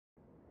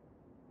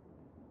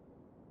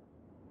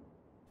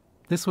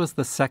This was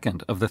the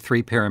second of the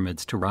three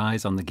pyramids to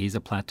rise on the Giza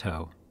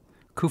Plateau.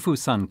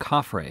 Khufu's son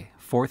Khafre,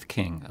 fourth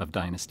king of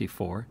Dynasty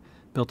IV,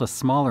 built a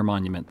smaller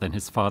monument than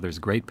his father's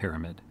Great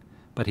Pyramid,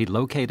 but he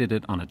located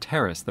it on a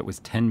terrace that was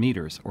 10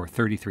 meters, or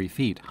 33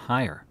 feet,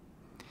 higher.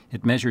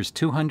 It measures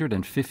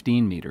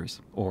 215 meters,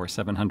 or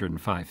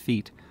 705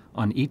 feet,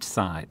 on each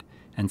side,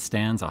 and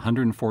stands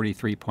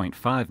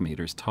 143.5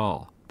 meters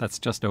tall. That's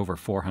just over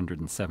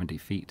 470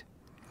 feet.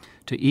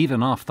 To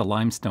even off the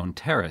limestone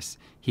terrace,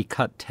 he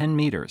cut 10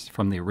 meters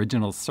from the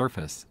original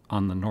surface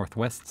on the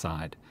northwest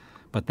side,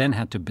 but then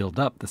had to build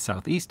up the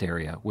southeast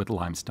area with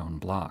limestone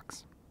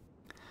blocks.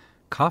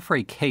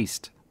 Khafre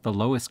cased the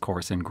lowest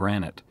course in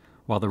granite,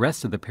 while the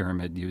rest of the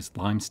pyramid used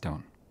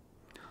limestone.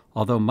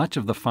 Although much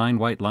of the fine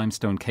white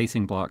limestone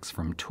casing blocks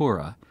from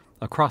Tura,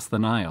 across the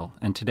Nile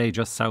and today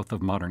just south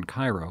of modern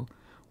Cairo,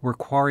 were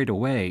quarried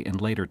away in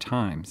later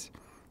times,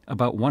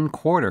 about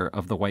 1/4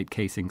 of the white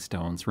casing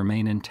stones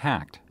remain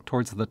intact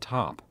towards the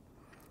top.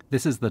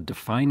 This is the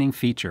defining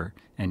feature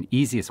and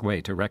easiest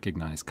way to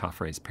recognize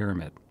Khafre's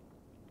pyramid.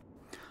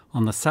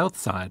 On the south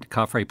side,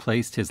 Khafre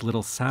placed his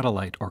little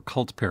satellite or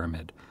cult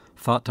pyramid,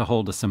 thought to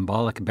hold a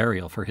symbolic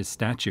burial for his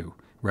statue,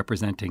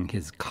 representing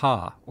his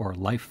Ka, or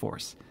life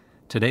force.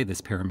 Today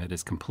this pyramid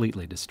is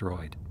completely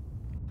destroyed.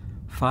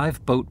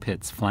 5 boat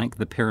pits flank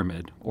the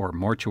pyramid, or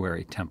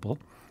mortuary temple,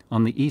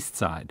 on the east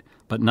side,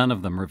 but none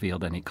of them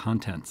revealed any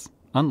contents,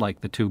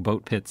 unlike the 2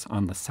 boat pits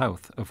on the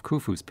south of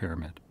Khufu's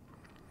pyramid.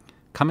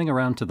 Coming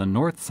around to the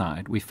north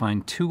side, we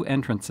find 2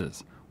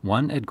 entrances,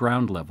 one at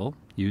ground level,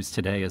 used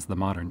today as the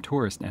modern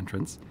tourist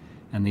entrance,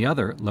 and the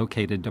other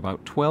located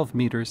about 12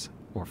 meters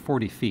or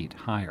 40 feet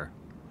higher.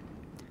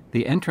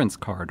 The entrance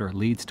corridor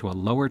leads to a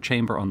lower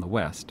chamber on the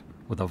west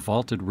with a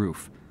vaulted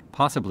roof,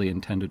 possibly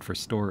intended for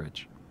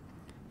storage.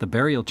 The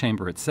burial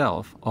chamber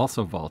itself,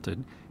 also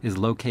vaulted, is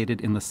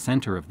located in the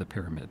center of the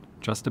pyramid,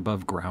 just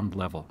above ground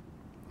level.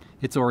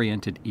 It's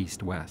oriented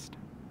east-west.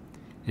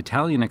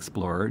 Italian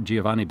explorer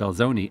Giovanni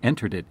Belzoni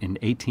entered it in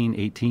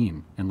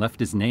 1818 and left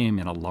his name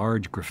in a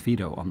large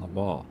graffito on the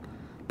wall,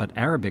 but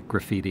Arabic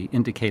graffiti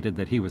indicated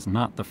that he was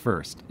not the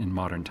first in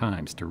modern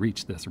times to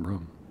reach this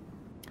room.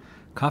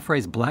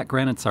 Khafre's black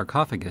granite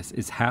sarcophagus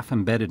is half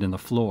embedded in the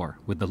floor,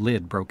 with the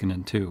lid broken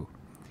in 2.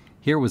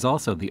 Here was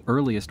also the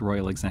earliest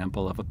royal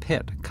example of a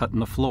pit cut in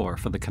the floor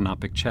for the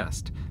canopic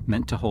chest,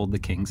 meant to hold the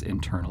king's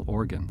internal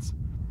organs.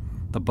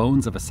 The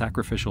bones of a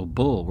sacrificial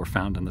bull were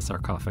found in the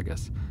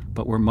sarcophagus,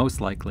 but were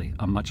most likely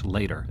a much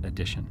later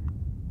addition.